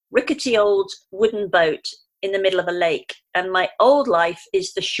rickety old wooden boat in the middle of a lake. And my old life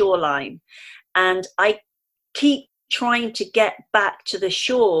is the shoreline. And I keep trying to get back to the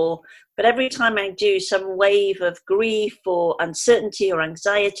shore, but every time I do, some wave of grief or uncertainty or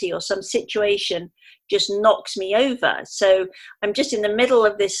anxiety or some situation just knocks me over. So I'm just in the middle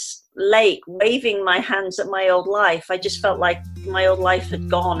of this lake waving my hands at my old life. I just felt like my old life had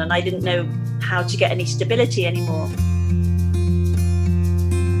gone and I didn't know how to get any stability anymore.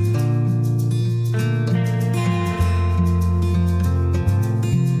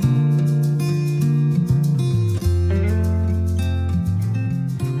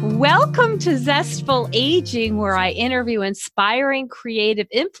 Welcome to Zestful Aging, where I interview inspiring creative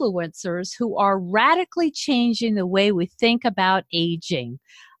influencers who are radically changing the way we think about aging.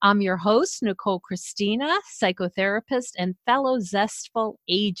 I'm your host, Nicole Christina, psychotherapist and fellow Zestful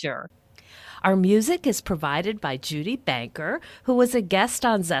Ager. Our music is provided by Judy Banker, who was a guest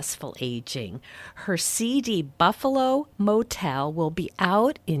on Zestful Aging. Her CD, Buffalo Motel, will be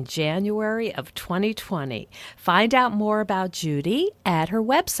out in January of 2020. Find out more about Judy at her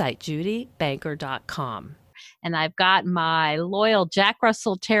website, judybanker.com. And I've got my loyal Jack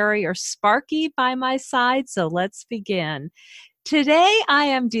Russell Terrier, Sparky, by my side, so let's begin. Today, I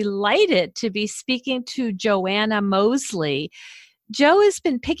am delighted to be speaking to Joanna Moseley. Jo has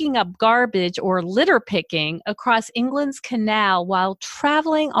been picking up garbage or litter picking across England's canal while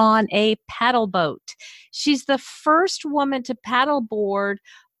traveling on a paddle boat. She's the first woman to paddleboard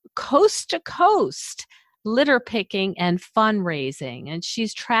coast to coast, litter picking and fundraising. And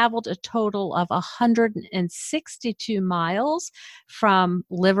she's traveled a total of 162 miles from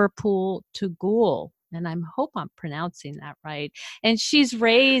Liverpool to Goole. And I hope I'm pronouncing that right. And she's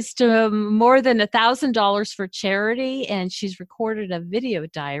raised more than $1,000 for charity, and she's recorded a video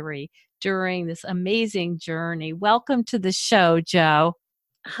diary during this amazing journey. Welcome to the show, Jo.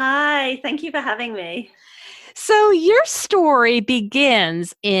 Hi, thank you for having me. So your story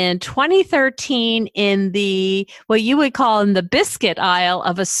begins in 2013 in what you would call in the biscuit aisle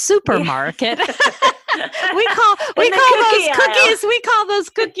of a supermarket. Yeah. We call those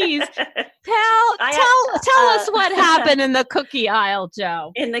cookies. Tell us what happened in the cookie aisle,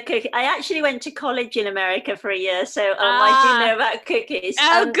 Jo. I actually went to college in America for a year, so I do know about cookies.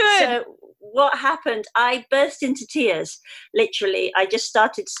 Oh, good. So what happened? I burst into tears. Literally, I just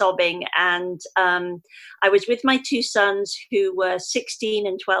started sobbing, and I was with my two sons, who were 16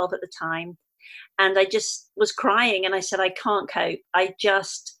 and 12 at the time, and I just was crying, and I said, I can't cope. I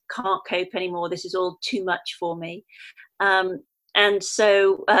just can't cope anymore. This is all too much for me. And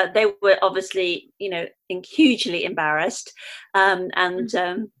so they were obviously, hugely embarrassed.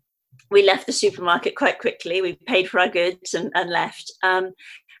 We left the supermarket quite quickly. We paid for our goods and left.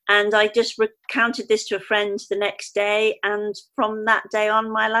 And I just recounted this to a friend the next day. And from that day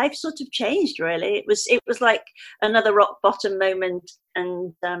on, my life sort of changed, really. It was like another rock bottom moment.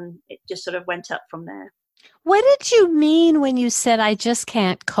 And it just sort of went up from there. What did you mean when you said, I just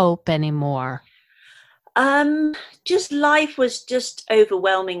can't cope anymore? Just life was just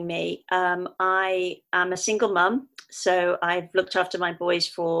overwhelming me. I am a single mum, so I've looked after my boys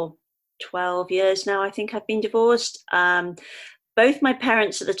for 12 years now. I think I've been divorced. Both my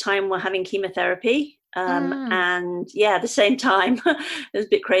parents at the time were having chemotherapy. And at the same time, it was a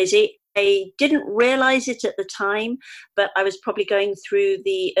bit crazy. I didn't realize it at the time, but I was probably going through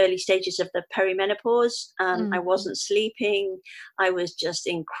the early stages of the perimenopause. I wasn't sleeping. I was just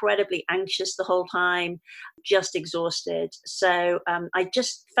incredibly anxious the whole time, just exhausted. So I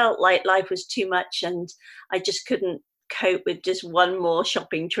just felt like life was too much, and I just couldn't cope with just one more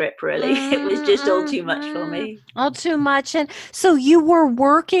shopping trip, really. It was just all too much for me. All too much. And so you were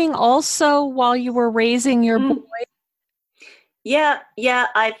working also while you were raising your boy? Yeah.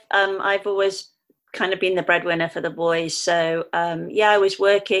 I've always kind of been the breadwinner for the boys. So I was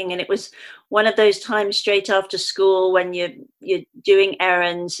working, and it was one of those times straight after school when you're doing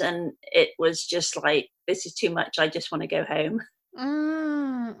errands, and it was just like, this is too much. I just want to go home.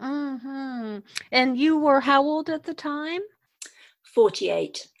 And you were how old at the time?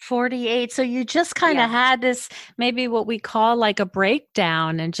 48. 48. So you just kind of had this, maybe what we call like a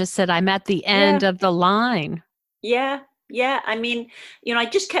breakdown, and just said, I'm at the end of the line. Yeah. I mean, I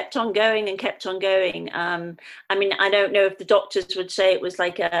just kept on going and kept on going. I don't know if the doctors would say it was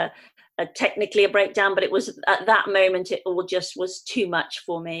like a technically a breakdown, but it was at that moment, it all just was too much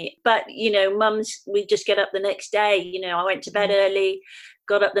for me. But, mums, we just get up the next day. I went to bed early,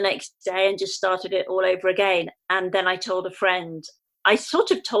 got up the next day and just started it all over again. And then I told a friend, I sort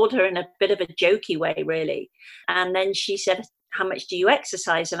of told her in a bit of a jokey way, really. And then she said, how much do you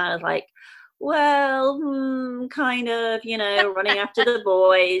exercise? And I was like, well, kind of, running after the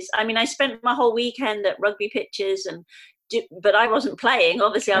boys. I mean, I spent my whole weekend at rugby pitches but I wasn't playing.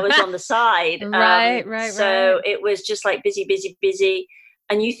 Obviously, I was on the side. Right. So it was just like busy, busy, busy.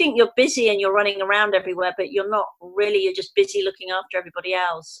 And you think you're busy and you're running around everywhere, but you're not really. You're just busy looking after everybody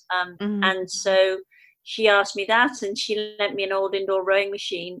else. And so she asked me that, and she lent me an old indoor rowing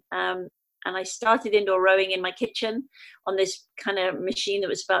machine. And I started indoor rowing in my kitchen on this kind of machine that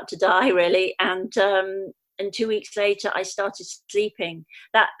was about to die, really. And 2 weeks later, I started sleeping.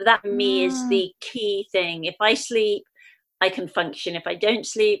 That for me is the key thing. If I sleep, I can function. If I don't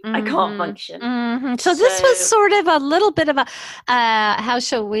sleep, I can't function. So this was sort of a little bit of a, how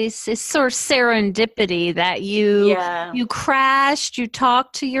shall we say, sort of serendipity that you crashed, you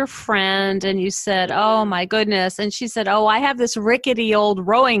talked to your friend and you said, oh my goodness. And she said, oh, I have this rickety old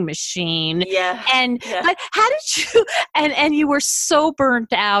rowing machine. But how did you, and you were so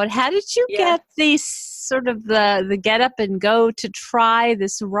burnt out. How did you get these sort of the get up and go to try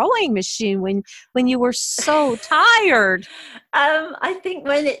this rowing machine when you were so tired? I think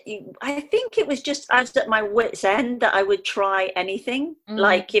it was just, I was at my wit's end that I would try anything.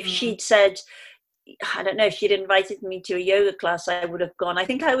 Like if she'd said, I don't know, if she'd invited me to a yoga class, I would have gone. I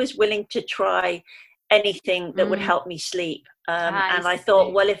think I was willing to try anything that would help me sleep. And I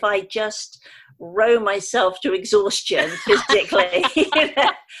thought, well, if I just row myself to exhaustion physically,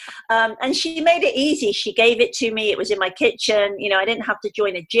 and she made it easy. She gave it to me. It was in my kitchen. I didn't have to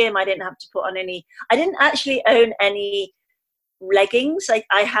join a gym. I didn't have to put on I didn't actually own any leggings.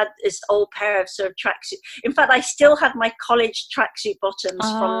 I had this old pair of sort of tracksuit. In fact, I still had my college tracksuit bottoms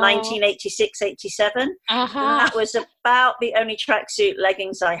from 1986-87. And that was about the only tracksuit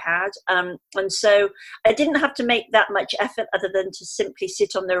leggings I had. And so I didn't have to make that much effort other than to simply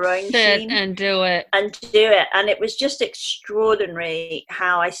sit on the rowing machine and do it. And it was just extraordinary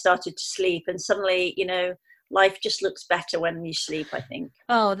how I started to sleep. And suddenly, life just looks better when you sleep, I think.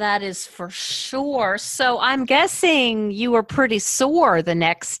 Oh, that is for sure. So I'm guessing you were pretty sore the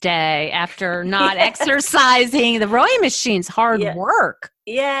next day after not exercising. The rowing machine's hard work.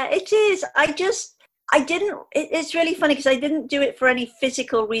 Yeah, it is. It's really funny because I didn't do it for any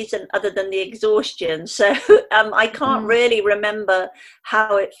physical reason other than the exhaustion. So I can't really remember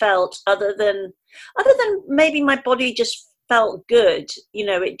how it felt other than maybe my body just felt good.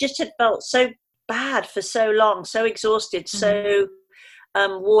 It just had felt so bad for so long, so exhausted, so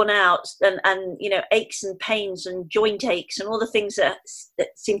worn out, and aches and pains and joint aches and all the things that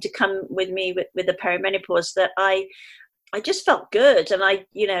seem to come with me with the perimenopause, that I just felt good. And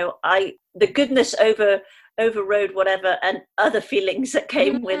the goodness overrode whatever and other feelings that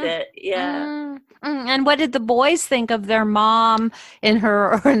came with it. And what did the boys think of their mom in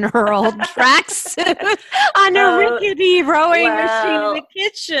her old tracksuit on a rickety rowing machine in the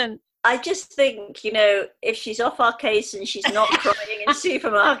kitchen? I just think, if she's off our case and she's not crying in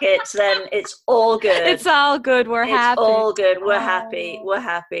supermarkets, then it's all good. It's all good. We're happy. It's all good. We're happy. We're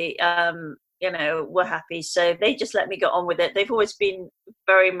happy. We're happy. So they just let me get on with it. They've always been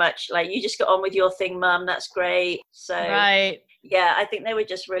very much like, you just get on with your thing, Mum. That's great. So yeah, I think they were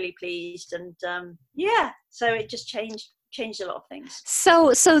just really pleased. And so it just changed a lot of things.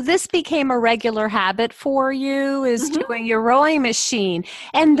 So this became a regular habit for you, is doing your rowing machine.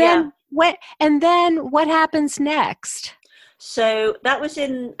 And then what happens next? So that was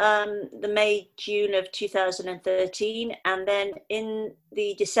in the June of 2013. And then in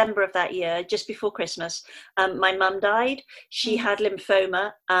the December of that year, just before Christmas, my mum died. She had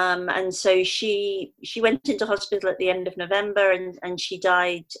lymphoma. And so she went into hospital at the end of November, and she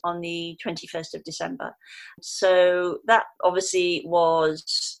died on the 21st of December. So that obviously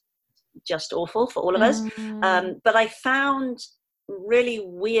was just awful for all of us. But I found really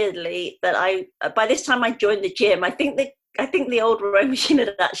weirdly that by this time I joined the gym. I think the old rowing machine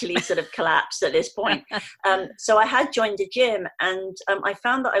had actually sort of collapsed at this point. So I had joined a gym, and I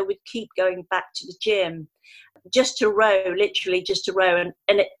found that I would keep going back to the gym just to row, literally just to row.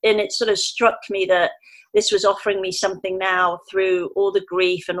 And it sort of struck me that this was offering me something now through all the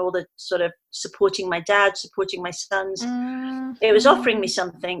grief and all the sort of supporting my dad, supporting my sons. It was offering me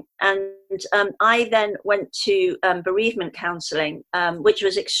something. And I then went to bereavement counselling, which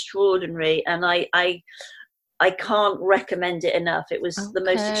was extraordinary. And I can't recommend it enough. It was the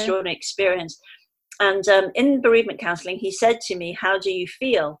most extraordinary experience. And in bereavement counselling, he said to me, how do you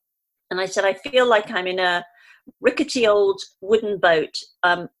feel? And I said, I feel like I'm in a rickety old wooden boat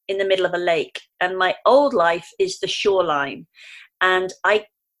in the middle of a lake. And my old life is the shoreline. And I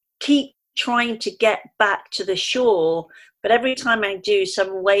keep trying to get back to the shore. But every time I do,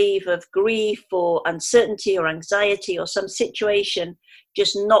 some wave of grief or uncertainty or anxiety or some situation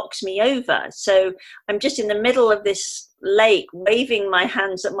just knocks me over. So I'm just in the middle of this lake waving my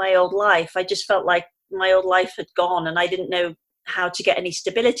hands at my old life. I just felt like my old life had gone and I didn't know how to get any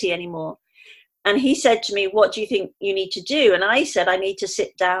stability anymore. And he said to me, what do you think you need to do? And I said, I need to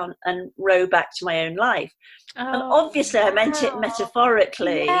sit down and row back to my own life. Oh, and obviously I meant it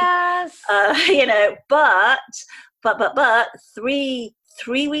metaphorically, yes. But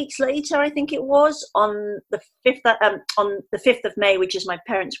 3 weeks later, I think it was, on the 5th of May, which is my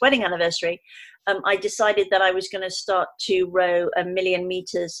parents' wedding anniversary, I decided that I was going to start to row 1,000,000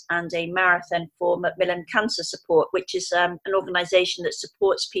 meters and a marathon for Macmillan Cancer Support, which is an organization that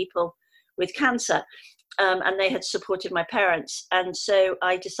supports people with cancer. And they had supported my parents. And so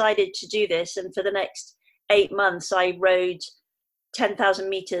I decided to do this. And for the next 8 months, I rowed 10,000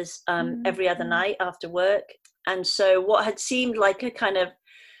 meters every other night after work. And so what had seemed like a kind of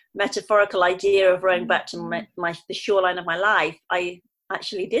metaphorical idea of rowing back to the shoreline of my life, I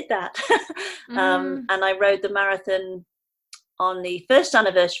actually did that. And I rowed the marathon on the first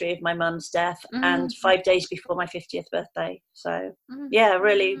anniversary of my mum's death and 5 days before my 50th birthday. So yeah,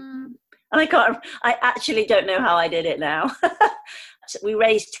 really. And I actually don't know how I did it now. So we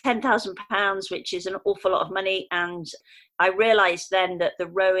raised £10,000, which is an awful lot of money. And I realized then that the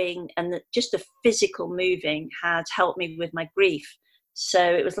rowing and just the physical moving had helped me with my grief. So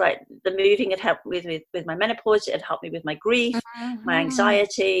it was like the moving had helped with my menopause. It had helped me with my grief, my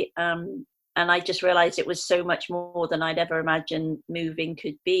anxiety. And I just realized it was so much more than I'd ever imagined moving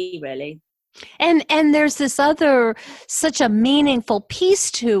could be, really. And there's this other, such a meaningful piece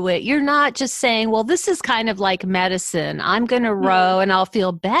to it. You're not just saying, well, this is kind of like medicine. I'm going to row and I'll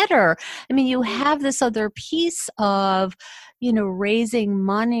feel better. I mean, you have this other piece of, raising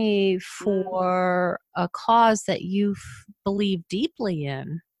money for a cause that you believe deeply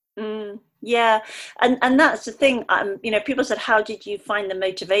in. Yeah. And that's the thing. People said, how did you find the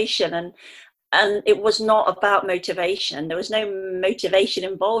motivation? And it was not about motivation. There was no motivation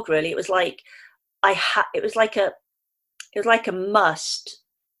involved, really. It was like it was like a must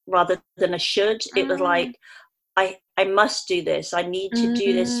rather than a should. It was like I must do this. I need to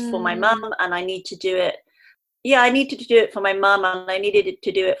do this for my mum, and I need to do it. Yeah, I needed to do it for my mum, and I needed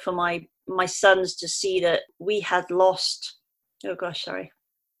to do it for my sons, to see that we had lost. Oh gosh, sorry.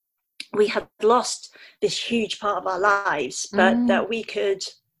 We had lost this huge part of our lives, but that we could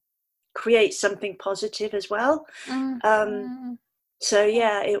create something positive as well. So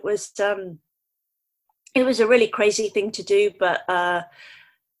yeah, it was a really crazy thing to do, but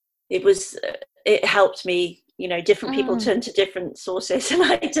it helped me. Different people turn to different sources, and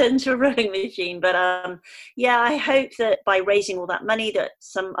I turned to a rowing machine. But yeah, I hope that by raising all that money, that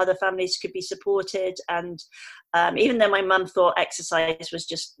some other families could be supported. And even though my mum thought exercise was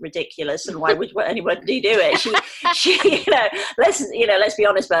just ridiculous, and why would anyone do it? She let's be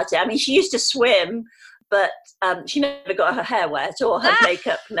honest about it. I mean, she used to swim, but she never got her hair wet or her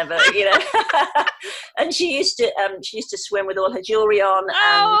makeup never, And she used to swim with all her jewelry on,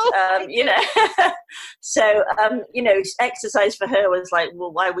 and so exercise for her was like,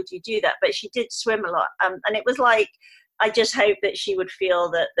 well, why would you do that? But she did swim a lot, and it was like, I just hope that she would feel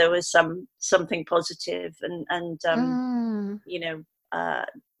that there was something positive, and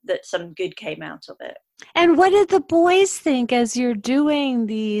that some good came out of it. And what did the boys think as you're doing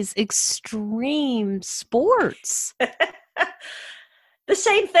these extreme sports? The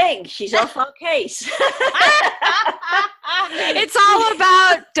same thing. She's off our case. It's all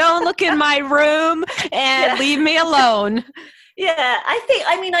about don't look in my room and leave me alone. Yeah, I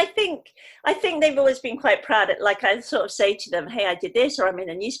think they've always been quite proud. Like, I sort of say to them, hey, I did this, or I'm in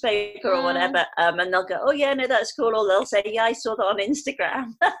a newspaper or whatever, and they'll go, oh yeah, no, that's cool. Or they'll say, yeah, I saw that on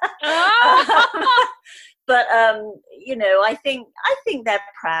Instagram. But I think they're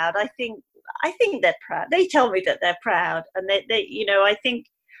proud. I think they're proud. They tell me that they're proud, and they I think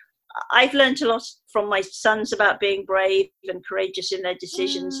I've learned a lot from my sons about being brave and courageous in their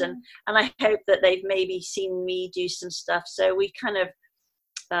decisions, and I hope that they've maybe seen me do some stuff, so we kind of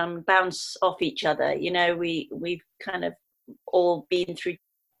bounce off each other. We've kind of all been through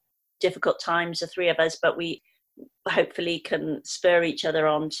difficult times, the three of us, but we hopefully can spur each other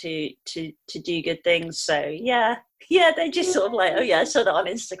on to do good things. So yeah, they just sort of like, oh yeah, I saw that on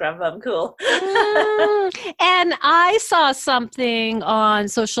Instagram, Mum, cool. And I saw something on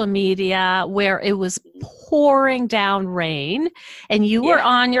social media where it was pouring down rain, and you were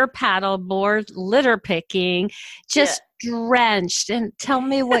on your paddleboard litter picking, just drenched. And tell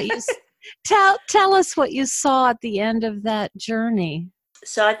me what you tell us what you saw at the end of that journey.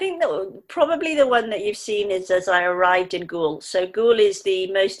 So I think that probably the one that you've seen is as I arrived in Goole. So Goole is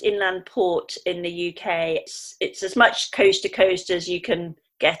the most inland port in the UK. It's as much coast to coast as you can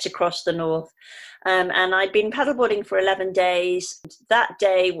get across the north. And I'd been paddleboarding for 11 days. That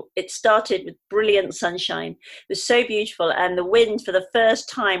day, it started with brilliant sunshine. It was so beautiful. And the wind for the first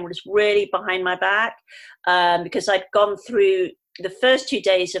time was really behind my back, because I'd gone through the first 2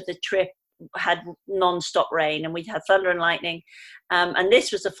 days of the trip had non-stop rain, and we'd had thunder and lightning. And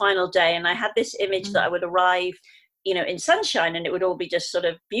this was the final day. And I had this image that I would arrive, in sunshine, and it would all be just sort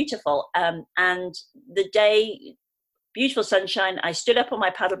of beautiful. And the day, beautiful sunshine, I stood up on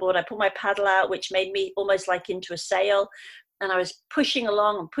my paddleboard, I put my paddle out, which made me almost like into a sail. And I was pushing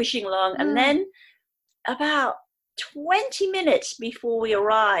along and pushing along. And then about 20 minutes before we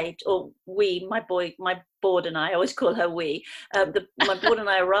arrived, or my board and I always call her we, my board and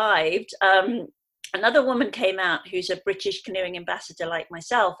I arrived, another woman came out who's a British canoeing ambassador like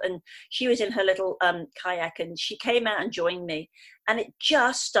myself, and she was in her little kayak, and she came out and joined me, and it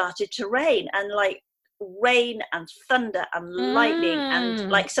just started to rain, and like rain and thunder and lightning,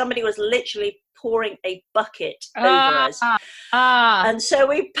 and like somebody was literally pouring a bucket over us. And so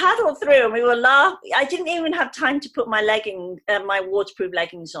we paddled through, and we were laughing. I didn't even have time to put my my waterproof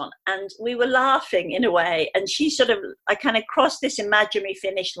leggings on, and we were laughing in a way. And I kind of crossed this imaginary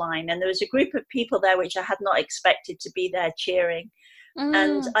finish line, and there was a group of people there which I had not expected to be there cheering.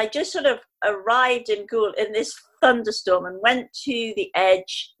 And I just sort of arrived in Goole in this thunderstorm and went to the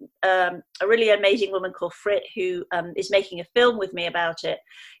edge. A really amazing woman called Frit, who is making a film with me about it.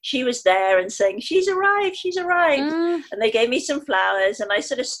 She was there and saying, she's arrived. And they gave me some flowers, and I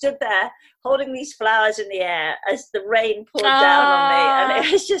sort of stood there holding these flowers in the air as the rain poured down on me. And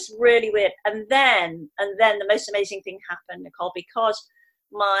it was just really weird. And then the most amazing thing happened, Nicole, because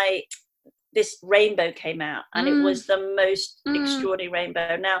this rainbow came out, and it was the most extraordinary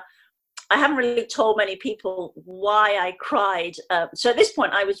rainbow. Now, I haven't really told many people why I cried. So at this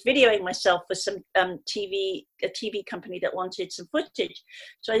point, I was videoing myself for some a TV company that wanted some footage.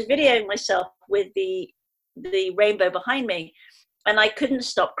 So I was videoing myself with the rainbow behind me, and I couldn't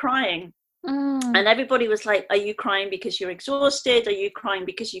stop crying. And everybody was like, are you crying because you're exhausted? Are you crying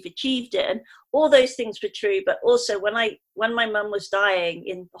because you've achieved it? And all those things were true. But also when my mum was dying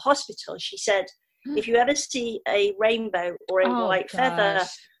in the hospital, she said, if you ever see a rainbow or a white feather,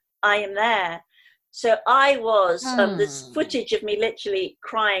 I am there. So I was, this footage of me literally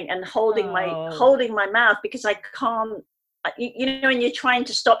crying and holding my mouth, because I can't, when you're trying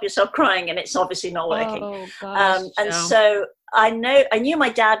to stop yourself crying and it's obviously not working. So I knew my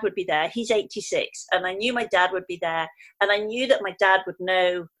dad would be there. He's 86, and I knew my dad would be there, and I knew that my dad would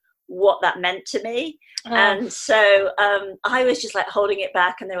know what that meant to me. And so I was just like holding it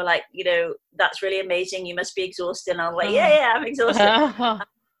back, and they were like, that's really amazing. You must be exhausted. And I was like, yeah, I'm exhausted.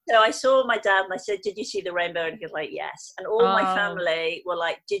 So I saw my dad, and I said, did you see the rainbow? And he was like, yes. And all my family were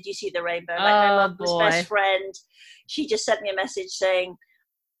like, did you see the rainbow? Like my mum's best friend, she just sent me a message saying,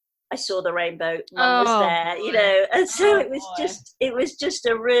 I saw the rainbow. Mum was there, And so it was just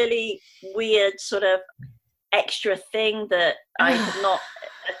a really weird sort of extra thing that I had not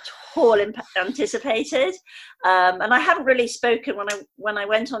at all anticipated. And I haven't really spoken when I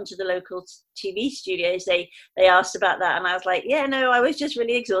went onto the local TV studios. They asked about that, and I was like, yeah, no, I was just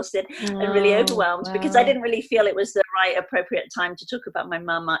really exhausted and really overwhelmed, because I didn't really feel it was the right appropriate time to talk about my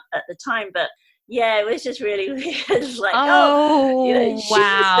mum at the time. But yeah, it was just really weird. It's like,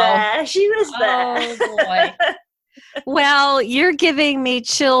 she was there. Oh boy. Well, you're giving me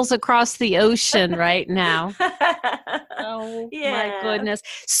chills across the ocean right now. My goodness.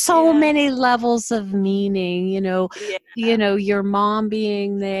 So many levels of meaning, your mom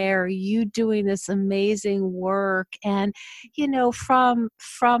being there, you doing this amazing work, and, from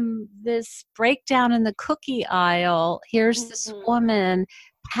this breakdown in the cookie aisle, here's this woman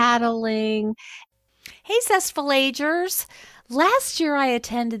paddling. Hey, Zestful Agers. Last year, I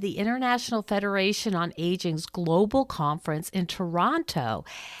attended the International Federation on Aging's Global Conference in Toronto,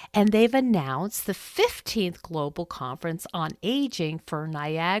 and they've announced the 15th Global Conference on Aging for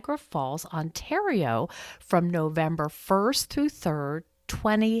Niagara Falls, Ontario, from November 1st through 3rd,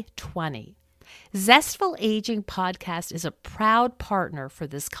 2020. Zestful Aging Podcast is a proud partner for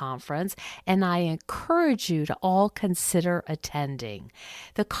this conference, and I encourage you to all consider attending.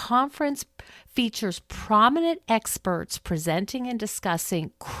 The conference features prominent experts presenting and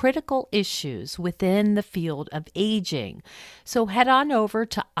discussing critical issues within the field of aging. So head on over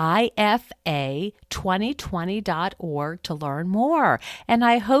to ifa2020.org to learn more, and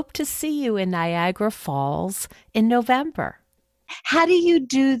I hope to see you in Niagara Falls in November. How do you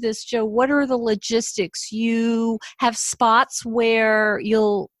do this, Joe? What are the logistics? You have spots where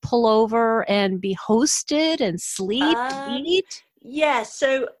you'll pull over and be hosted and sleep, eat? Yeah,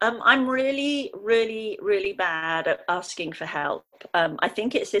 so I'm really, really, really bad at asking for help. I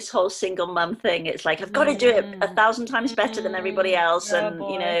think it's this whole single mum thing. It's like I've got to do it 1,000 times better than everybody else, Oh, and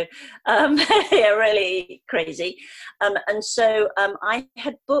boy. yeah, really crazy. And so I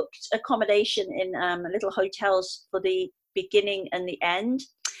had booked accommodation in little hotels for the beginning and the end.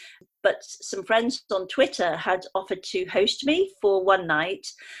 But some friends on Twitter had offered to host me for one night,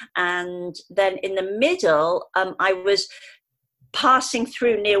 and then in the middle, I was passing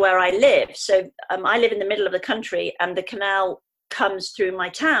through near where I live. So I live in the middle of the country and the canal comes through my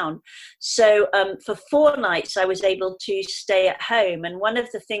town. So for 4 nights, I was able to stay at home. And one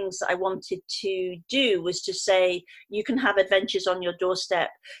of the things that I wanted to do was to say, you can have adventures on your doorstep.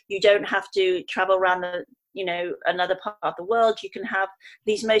 You don't have to travel around another part of the world. You can have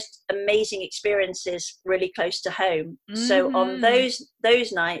these most amazing experiences really close to home. So on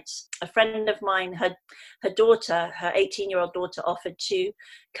those nights, a friend of mine, her daughter, her 18-year-old daughter, offered to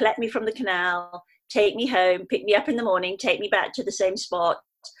collect me from the canal, take me home, pick me up in the morning, take me back to the same spot.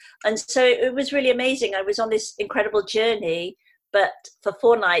 And so it was really amazing. I was on this incredible journey, but for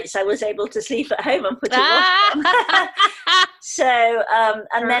 4 nights I was able to sleep at home and put a wash on. So,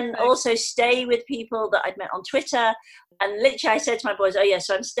 and then also stay with people that I'd met on Twitter. And literally I said to my boys, oh yeah,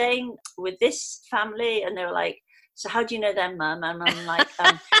 so I'm staying with this family. And they were like, so how do you know them, Mum? And I'm like,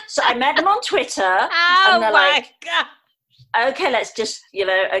 so I met them on Twitter. And they're like, God. Okay, let's just,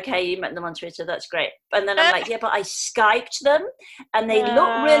 okay, you met them on Twitter, that's great. And then I'm like, yeah, but I Skyped them and they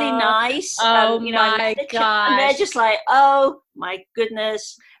look really nice. Oh, and, my gosh. And they're just like, oh my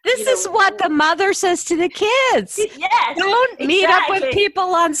goodness. This is what the mother says to the kids. Yes. Don't meet up with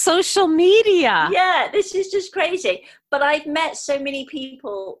people on social media. Yeah, this is just crazy. But I've met so many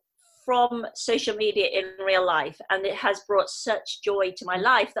people from social media in real life, and it has brought such joy to my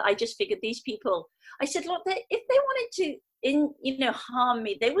life that I just figured these people, I said, look, if they wanted to harm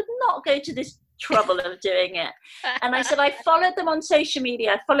me, they would not go to this trouble of doing it. And I said, I followed them on social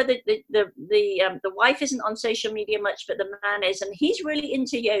media. I followed the wife isn't on social media much, but the man is, and he's really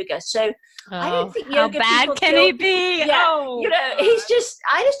into yoga. So I don't think yoga. How bad can he be? Yeah, he's just.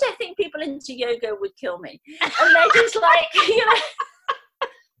 I just don't think people into yoga would kill me. And they're just like,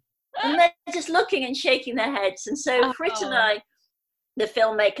 and they're just looking and shaking their heads. And so Frit and I, the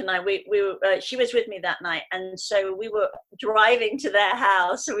filmmaker and I, we were, she was with me that night. And so we were driving to their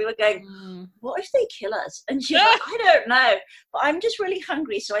house and we were going, what if they kill us? And she's like, I don't know, but I'm just really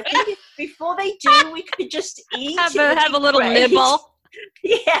hungry. So I think before they do, we could just eat. Have a little nibble.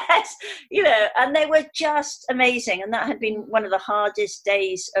 Yes, and they were just amazing. And that had been one of the hardest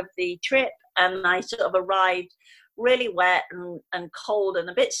days of the trip. And I sort of arrived really wet and cold and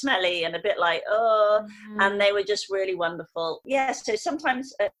a bit smelly and a bit like, and they were just really wonderful. Yeah, so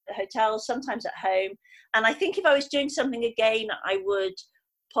sometimes at hotels, sometimes at home. And I think if I was doing something again, I would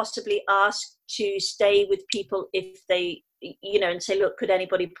possibly ask to stay with people if they, and say, look, could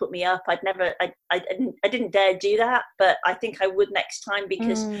anybody put me up? I didn't dare do that, but I think I would next time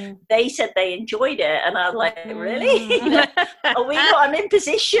because they said they enjoyed it. And I was like, really? Are we not an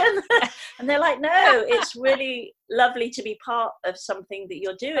imposition? And they're like, no, it's really lovely to be part of something that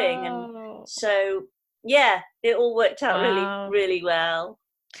you're doing. And so, yeah, it all worked out really, really well.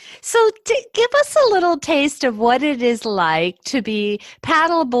 So give us a little taste of what it is like to be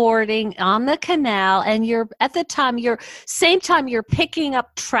paddleboarding on the canal, and you're picking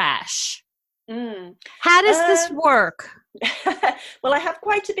up trash. How does this work? Well, I have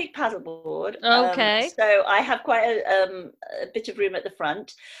quite a big paddleboard. Okay. So I have quite a bit of room at the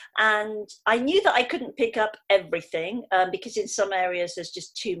front. And I knew that I couldn't pick up everything because in some areas there's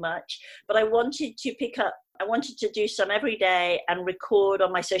just too much. But I wanted to do some every day and record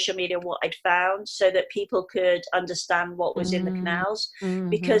on my social media what I'd found so that people could understand what was in the canals.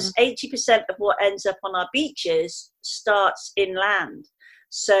 Because 80% of what ends up on our beaches starts inland.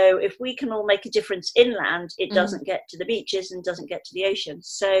 So if we can all make a difference inland, it doesn't get to the beaches and doesn't get to the ocean.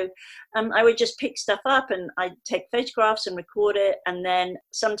 So I would just pick stuff up and I'd take photographs and record it. And then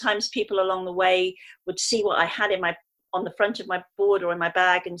sometimes people along the way would see what I had on the front of my board or in my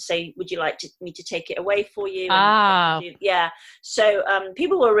bag and say, would you like me to take it away for you? Yeah. So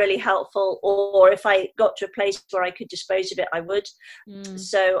people were really helpful, or if I got to a place where I could dispose of it, I would.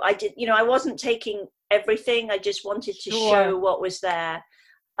 So I did, I wasn't taking everything. I just wanted to show what was there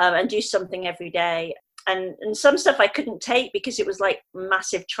and do something every day. And some stuff I couldn't take because it was like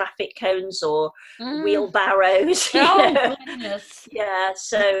massive traffic cones or wheelbarrows. Goodness. Yeah.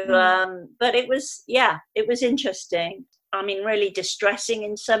 So, but it was interesting. I mean, really distressing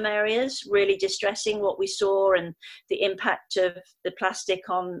in some areas, really distressing what we saw, and the impact of the plastic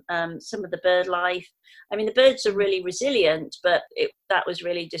on some of the bird life. I mean, the birds are really resilient, but that was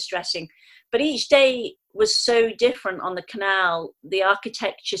really distressing. But each day was so different on the canal, the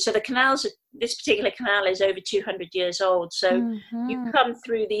architecture. So this particular canal is over 200 years old. So you come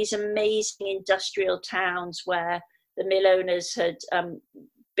through these amazing industrial towns where the mill owners had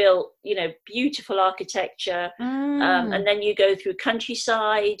built, beautiful architecture. And then you go through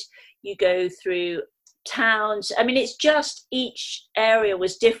countryside, you go through towns. I mean, it's just each area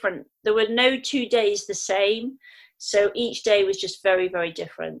was different. There were no 2 days the same. So each day was just very, very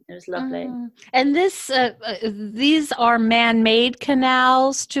different. It was lovely. And these are man-made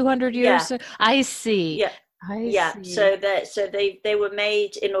canals, 200 years. Yeah. I see. Yeah. I see. So they were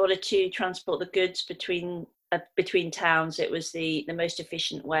made in order to transport the goods between towns. It was the most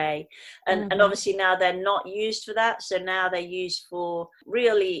efficient way, and obviously now they're not used for that. So now they're used for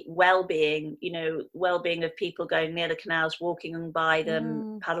really well-being of people going near the canals, walking by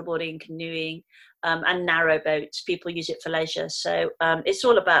them, paddleboarding, canoeing, and narrow boats. People use it for leisure. So it's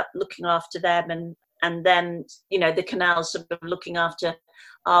all about looking after them, and then the canals sort of looking after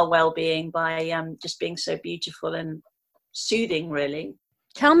our well-being by just being so beautiful and soothing, really.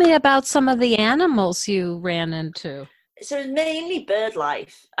 Tell me about some of the animals you ran into. So it was mainly bird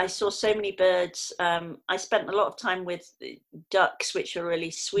life. I saw so many birds. I spent a lot of time with ducks, which are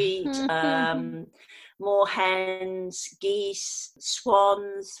really sweet, moorhens, geese,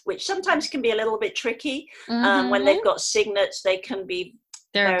 swans, which sometimes can be a little bit tricky. When they've got cygnets, they can be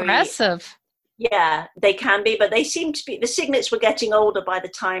aggressive. Yeah, they can be, but they seem to be, the cygnets were getting older by the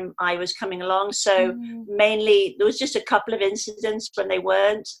time I was coming along. So mainly there was just a couple of incidents when they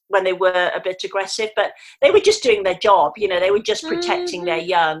were a bit aggressive, but they were just doing their job. They were just protecting their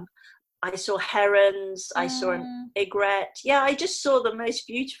young. I saw herons, I saw an egret. Yeah, I just saw the most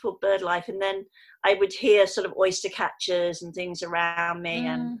beautiful bird life. And then I would hear sort of oyster catchers and things around me.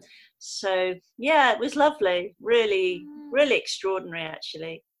 And so, yeah, it was lovely. Really, really extraordinary,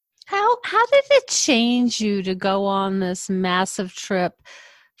 actually. How did it change you to go on this massive trip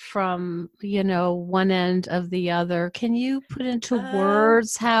from, one end of the other? Can you put into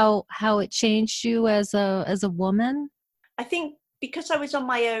words how it changed you as a woman? I think because I was on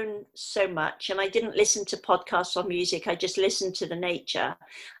my own so much and I didn't listen to podcasts or music, I just listened to the nature.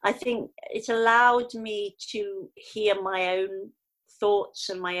 I think it allowed me to hear my own thoughts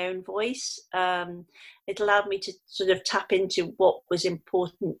and my own voice. It allowed me to sort of tap into what was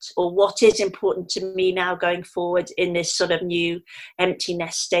important, or what is important to me now going forward in this sort of new empty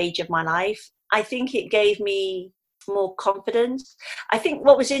nest stage of my life. I think it gave me more confidence. I think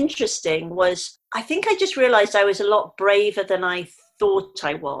what was interesting was, I think I just realized I was a lot braver than I thought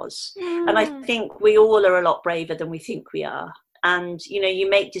I was. And I think we all are a lot braver than we think we are. And, you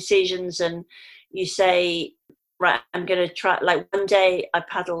make decisions and you say, right, I'm going to try. Like one day I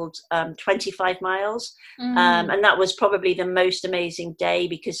paddled 25 miles. And that was probably the most amazing day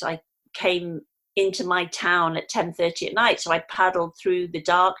because I came into my town at 10:30 at night. So I paddled through the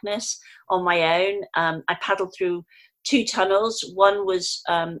darkness on my own. I paddled through 2 tunnels. One was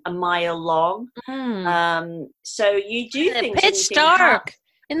a mile long. So you do things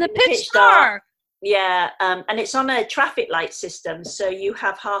in the pitch dark. Yeah. And it's on a traffic light system. So you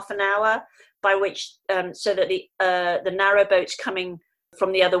have half an hour by which so that the narrow boats coming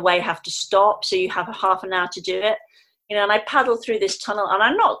from the other way have to stop. So you have a half an hour to do it. And I paddled through this tunnel, and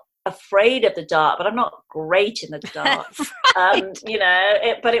I'm not afraid of the dark, but I'm not great in the dark.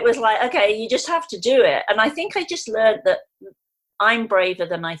 Right. But it was like, okay, you just have to do it. And I think I just learned that I'm braver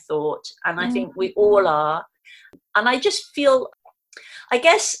than I thought. And I think we all are. And I feel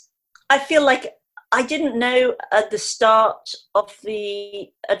like I didn't know at the start of the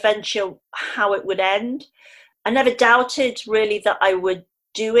adventure how it would end. I never doubted really that I would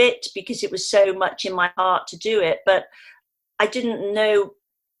do it because it was so much in my heart to do it. But I didn't know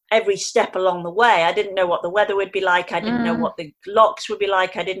every step along the way. I didn't know what the weather would be like. I didn't know what the locks would be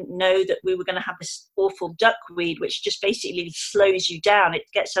like. I didn't know that we were going to have this awful duckweed, which just basically slows you down. It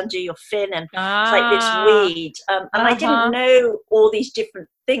gets under your fin and it's like this weed. And I didn't know all these different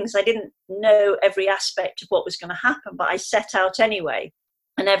things. I didn't know every aspect of what was going to happen, but I set out anyway.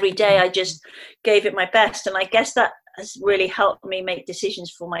 And every day I just gave it my best. And I guess that has really helped me make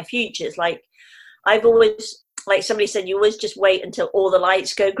decisions for my futures. Like I've always, like somebody said, you always just wait until all the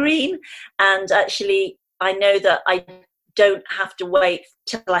lights go green. And actually, I know that I don't have to wait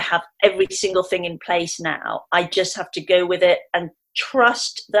till I have every single thing in place now. I just have to go with it and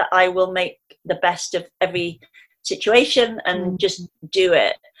trust that I will make the best of every situation and just do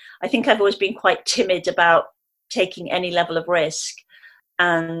it. I think I've always been quite timid about taking any level of risk.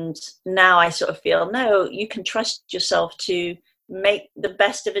 And now I sort of feel, no, you can trust yourself to make the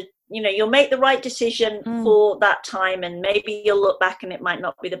best of it. You know, you'll make the right decision for that time, and maybe you'll look back and it might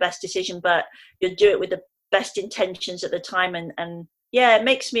not be the best decision, but you'll do it with the best intentions at the time. And yeah, it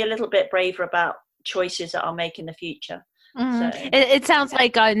makes me a little bit braver about choices that I'll make in the future. So, it sounds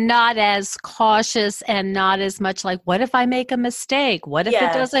like not as cautious and not as much like, what if I make a mistake? What if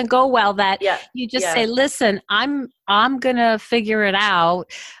it doesn't go well? That you just say, listen, I'm going to figure it out.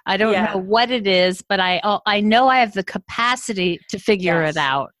 I don't know what it is, but I know I have the capacity to figure it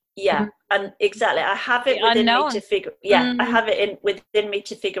out. Yeah, and exactly. I have it within me to figure. I have it within me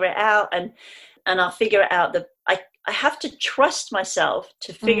to figure it out, and I'll figure it out. I have to trust myself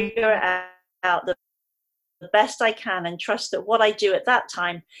to figure it out the best I can, and trust that what I do at that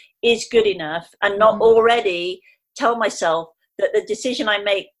time is good enough, and not already tell myself that the decision I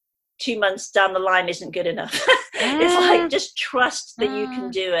make 2 months down the line isn't good enough. It's like, just trust that you can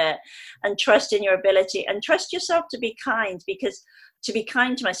do it, and trust in your ability, and trust yourself to be kind, because to be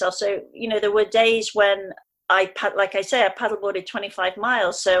kind to myself. So, you know, there were days when like I say, I paddleboarded 25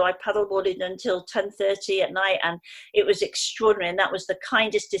 miles. So I paddleboarded until 10:30 at night, and it was extraordinary. And that was the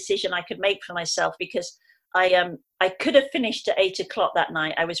kindest decision I could make for myself, because I could have finished at 8 o'clock that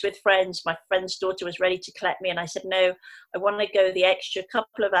night. I was with friends. My friend's daughter was ready to collect me, and I said, no, I want to go the extra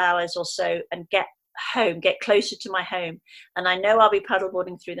couple of hours or so and get home, get closer to my home. And I know I'll be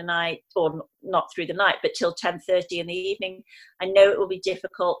paddleboarding through the night, or not through the night, but till 10:30 in the evening. I know it will be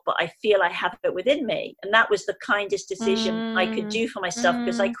difficult, but I feel I have it within me. And that was the kindest decision I could do for myself,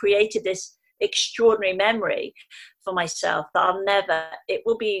 because I created this extraordinary memory for myself that it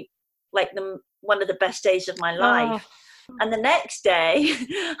will be like one of the best days of my life. And the next day,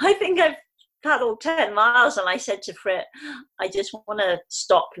 I think I've paddled 10 miles, and I said to Frit, I just want to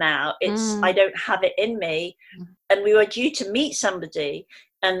stop now. I don't have it in me. And we were due to meet somebody,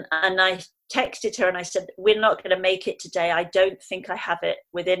 and I texted her and I said, we're not going to make it today. I don't think I have it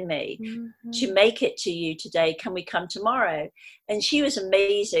within me to make it to you today. Can we come tomorrow? And she was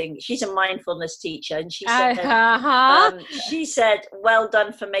amazing. She's a mindfulness teacher, and she said, well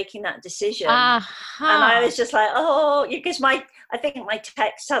done for making that decision. And I was just like, because I think my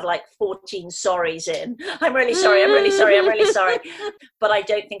text had like 14 sorries in. I'm really sorry. I'm really sorry. I'm really sorry. But I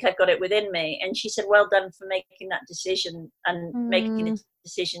don't think I've got it within me. And she said, well done for making that decision, and making the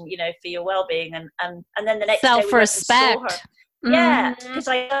decision, you know, for your well-being. And then the next day we went and saw her. Yeah, because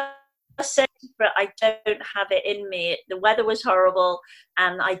I said, but I don't have it in me. The weather was horrible,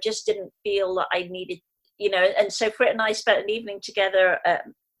 and I just didn't feel that I needed, you know. And so Frit and I spent an evening together.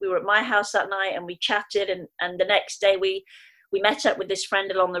 We were at my house that night, and we chatted. And the next day we met up with this friend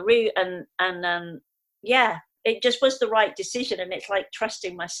along the route, and it just was the right decision. And it's like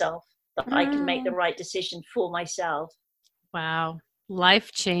trusting myself that I can make the right decision for myself. Wow.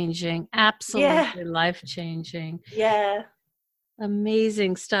 Life-changing. Absolutely life-changing. Yeah.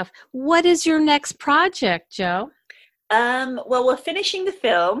 Amazing stuff. What is your next project, Jo? Well, we're finishing the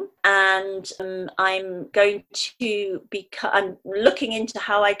film, and I'm going to I'm looking into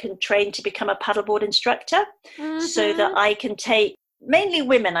how I can train to become a paddleboard instructor, so that I can take mainly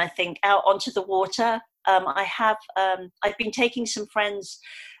women, I think, out onto the water. I've been taking some friends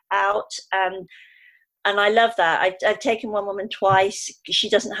out, and I love that. I've taken one woman twice. She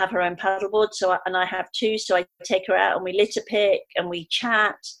doesn't have her own paddleboard, and I have two. So I take her out, and we litter pick, and we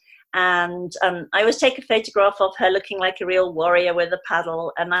chat. And I always take a photograph of her looking like a real warrior with a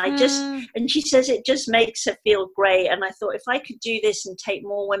paddle. And and she says it just makes her feel great. And I thought, if I could do this and take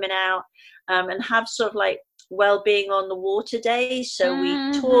more women out, and have sort of like well-being on the water days. So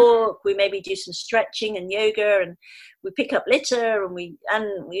we talk, we maybe do some stretching and yoga, and we pick up litter, and we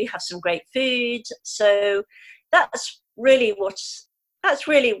have some great food. So that's really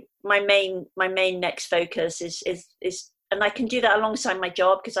my main next focus is and I can do that alongside my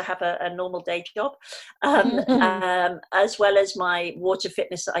job, because I have a normal day job, as well as my water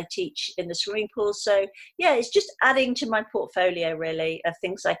fitness that I teach in the swimming pool. So yeah, it's just adding to my portfolio really of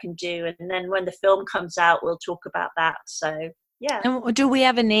things I can do. And then when the film comes out, we'll talk about that. So yeah. And do we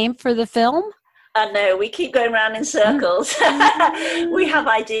have a name for the film? No, we keep going around in circles. We have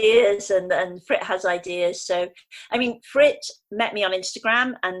ideas, and Frit has ideas. So, I mean, Frit met me on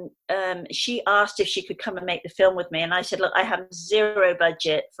Instagram, and she asked if she could come and make the film with me. And I said, look, I have zero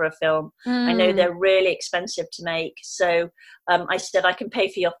budget for a film. I know they're really expensive to make. So I said, I can pay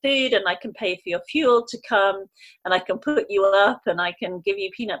for your food, and I can pay for your fuel to come, and I can put you up, and I can give you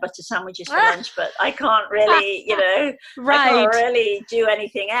peanut butter sandwiches for lunch, but I can't really, I can't really do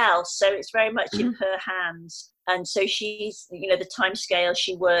anything else. So it's very much in her hands. And so she's, the time scale,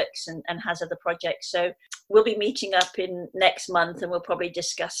 she works and has other projects. So we'll be meeting up in next month and we'll probably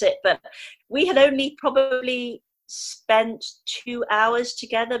discuss it. But we had only probably spent 2 hours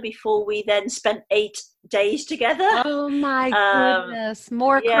together before we then spent 8 days together. Oh my goodness.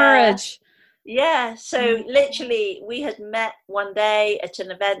 More courage. Yeah. So literally we had met one day at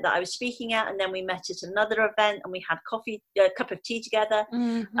an event that I was speaking at, and then we met at another event and we had coffee, a cup of tea together.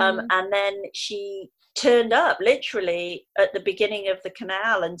 And then she turned up literally at the beginning of the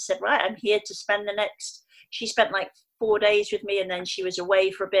canal and said, right, I'm here to spend she spent like 4 days with me, and then she was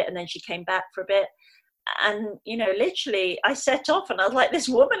away for a bit, and then she came back for a bit. And, literally I set off and I was like, this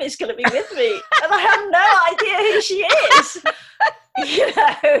woman is going to be with me. And I have no idea who she is.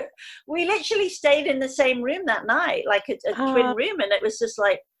 We literally stayed in the same room that night, like a twin room. And it was just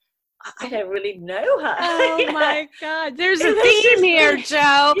like, I don't really know her. Oh my God. There's a theme here,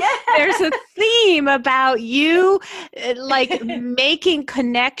 Jo. Yeah. There's a theme about you like making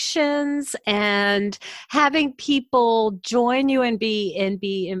connections and having people join you and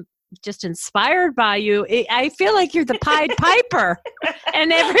be just inspired by you. I feel like you're the Pied Piper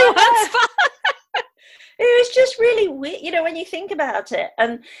and everyone's fun. It was just really weird, when you think about it.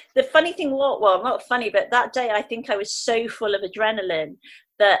 And the funny thing was, well, not funny, but that day I think I was so full of adrenaline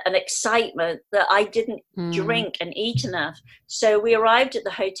and excitement that I didn't drink and eat enough. So we arrived at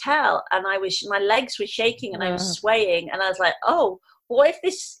the hotel and my legs were shaking and I was swaying, and I was like, oh, what if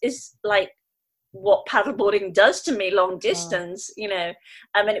this is like what paddleboarding does to me long distance, and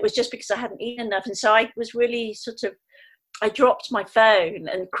it was just because I hadn't eaten enough. And so I was really I dropped my phone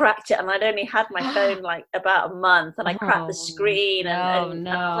and cracked it, and I'd only had my phone like about a month, and I cracked the screen and I was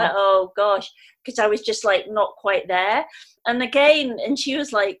like, oh gosh, because I was just like not quite there. And again, and she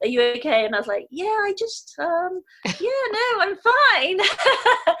was like, are you okay? And I was like, yeah, I just I'm fine.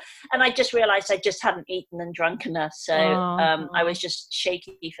 And I just realized I just hadn't eaten and drunk enough, so I was just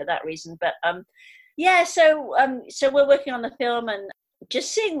shaky for that reason. But so we're working on the film and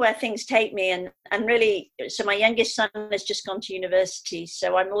just seeing where things take me, and really, so my youngest son has just gone to university,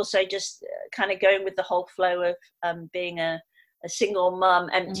 so I'm also just kind of going with the whole flow of being a single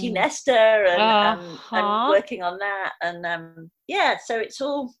mum, empty nester, and working on that, and so it's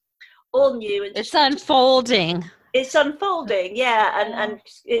all new, and it's unfolding. It's unfolding, and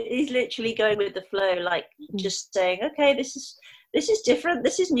he's literally going with the flow, like just saying, okay, this is different,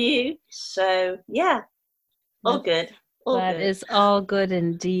 this is new, so all good. That is all good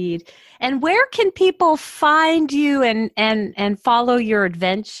indeed. And where can people find you and follow your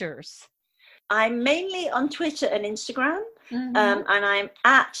adventures? I'm mainly on Twitter and Instagram, and I'm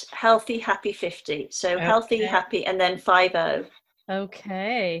at Healthy Happy 50. So Healthy Happy and then 50.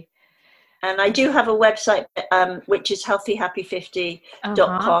 Okay. And I do have a website, which is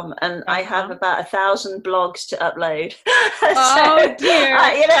healthyhappy50.com, and I have about 1,000 blogs to upload. Oh dear!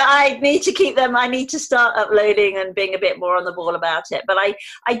 I need to keep them. I need to start uploading and being a bit more on the ball about it. But I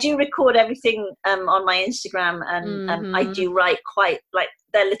do record everything on my Instagram, and I do write quite like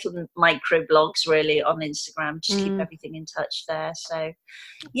they're little micro blogs really on Instagram. Just keep everything in touch there. So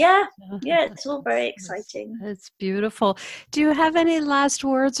it's all very exciting. It's beautiful. Do you have any last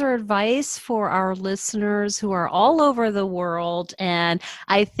words or advice for our listeners who are all over the world and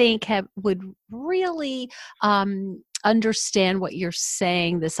I think would really understand what you're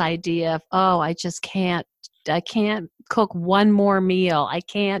saying, this idea of, I can't cook one more meal. I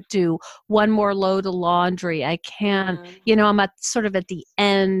can't do one more load of laundry. I can't, I'm at the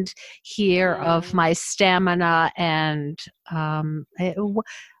end here of my stamina. And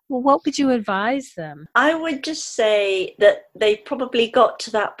what would you advise them? I would just say that they probably got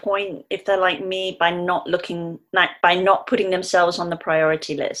to that point, if they're like me, by not putting themselves on the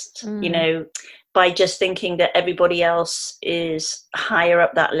priority list, by just thinking that everybody else is higher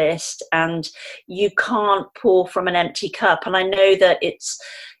up that list and you can't pour from an empty cup. And I know that it's,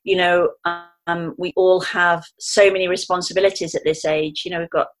 we all have so many responsibilities at this age. We've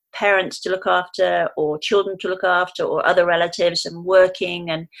got parents to look after or children to look after or other relatives and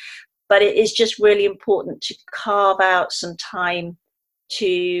working. But it is just really important to carve out some time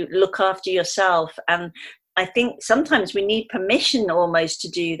to look after yourself. And I think sometimes we need permission almost to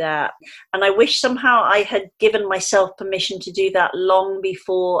do that. And I wish somehow I had given myself permission to do that long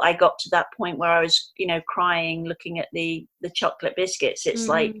before I got to that point where I was, crying, looking at the chocolate biscuits. It's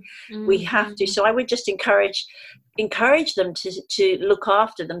like we have to. So I would just encourage them to look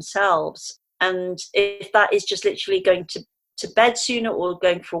after themselves. And if that is just literally going to bed sooner or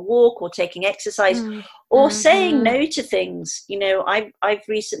going for a walk or taking exercise or saying no to things. I've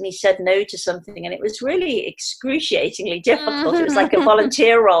recently said no to something and it was really excruciatingly difficult. It was like a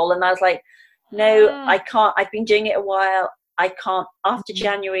volunteer role and I was like, no, I can't. I've been doing it a while. I can't, after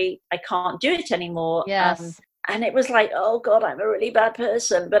January, I can't do it anymore. Yes. And it was like, oh God, I'm a really bad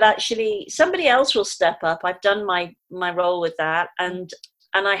person. But actually somebody else will step up. I've done my role with that. And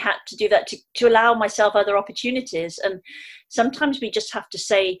I had to do that to allow myself other opportunities. And sometimes we just have to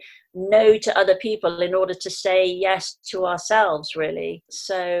say no to other people in order to say yes to ourselves, really.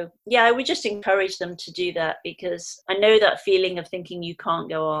 So yeah, I would just encourage them to do that, because I know that feeling of thinking you can't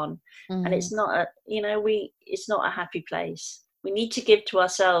go on. And it's not it's not a happy place. We need to give to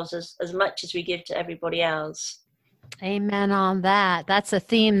ourselves as much as we give to everybody else. Amen on that. That's a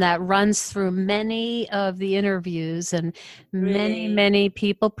theme that runs through many of the interviews, and many, Really? many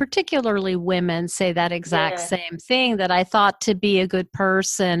people, particularly women, say that exact same thing, that I thought to be a good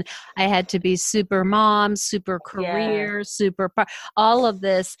person, I had to be super mom, super career, all of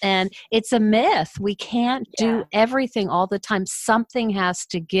this. And it's a myth. We can't do everything all the time. Something has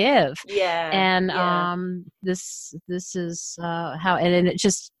to give. And this is how, and it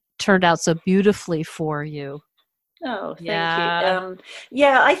just turned out so beautifully for you. Oh, thank you.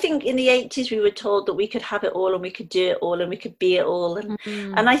 I think in the 80s we were told that we could have it all and we could do it all and we could be it all.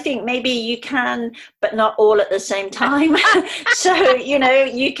 And I think maybe you can, but not all at the same time. So,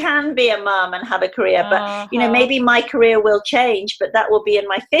 you can be a mum and have a career, but, maybe my career will change, but that will be in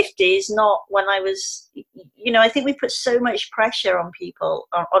my 50s, not when I was, I think we put so much pressure on people,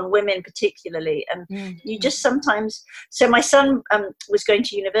 on women particularly. And you just sometimes, so my son was going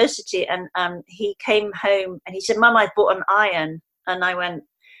to university, and he came home and he said, Mum, I bought an iron. And I went,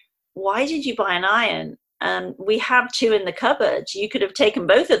 why did you buy an iron? And we have two in the cupboard. You could have taken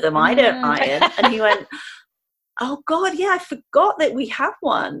both of them. I don't iron. And he went, oh God, yeah, I forgot that we have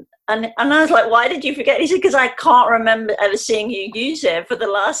one. And I was like, why did you forget? He said, because I can't remember ever seeing you use it for the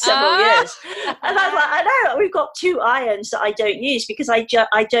last several years. And I was like, I know, we've got two irons that I don't use because I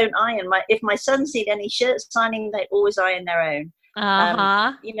don't iron. If my sons need any shirts ironing, they always iron their own.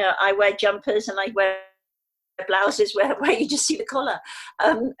 I wear jumpers and I wear blouses where you just see the collar,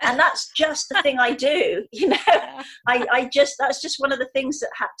 and that's just the thing I do. That's just one of the things that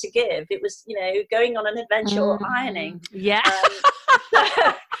had to give. It was going on an adventure or ironing.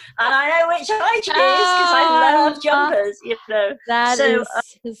 And I know which eye it is because I love jumpers. That is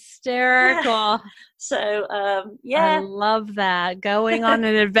hysterical. So I love that, going on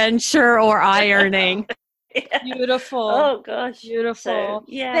an adventure or ironing. Beautiful. Oh gosh. Beautiful. So,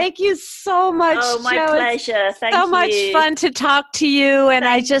 thank you so much. Oh, my pleasure. Thank you. So much fun to talk to you. And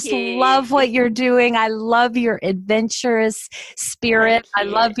I just love what you're doing. I love your adventurous spirit. I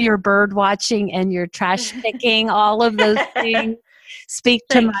love your bird watching and your trash picking. All of those things speak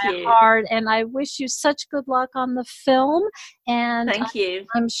to my heart. And I wish you such good luck on the film. And thank you.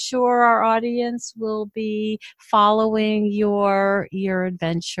 I'm sure our audience will be following your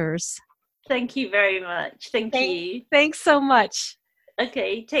adventures. Thank you very much. Thank you. Thanks so much.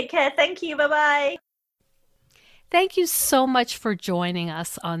 Okay, take care. Thank you. Bye-bye. Thank you so much for joining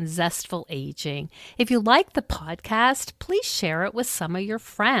us on Zestful Aging. If you like the podcast, please share it with some of your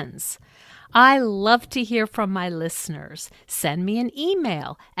friends. I love to hear from my listeners. Send me an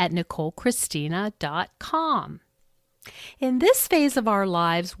email at NicoleChristina.com. In this phase of our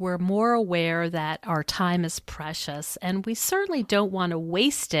lives, we're more aware that our time is precious, and we certainly don't want to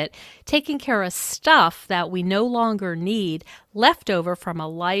waste it taking care of stuff that we no longer need, left over from a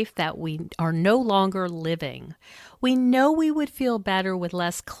life that we are no longer living. We know we would feel better with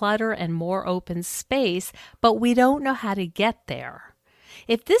less clutter and more open space, but we don't know how to get there.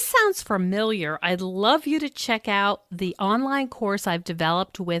 If this sounds familiar, I'd love you to check out the online course I've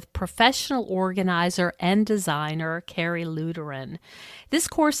developed with professional organizer and designer Carrie Luderin. This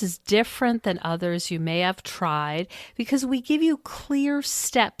course is different than others you may have tried because we give you clear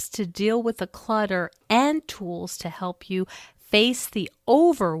steps to deal with the clutter and tools to help you face the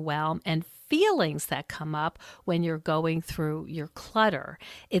overwhelm and feelings that come up when you're going through your clutter.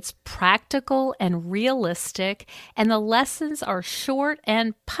 It's practical and realistic, and the lessons are short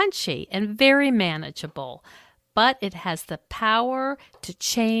and punchy and very manageable, but it has the power to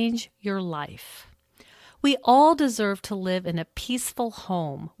change your life. We all deserve to live in a peaceful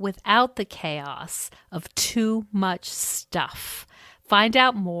home without the chaos of too much stuff. Find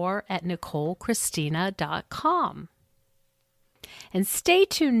out more at NicoleChristina.com. And stay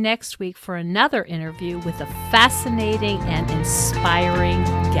tuned next week for another interview with a fascinating and inspiring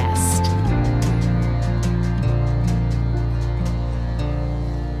guest.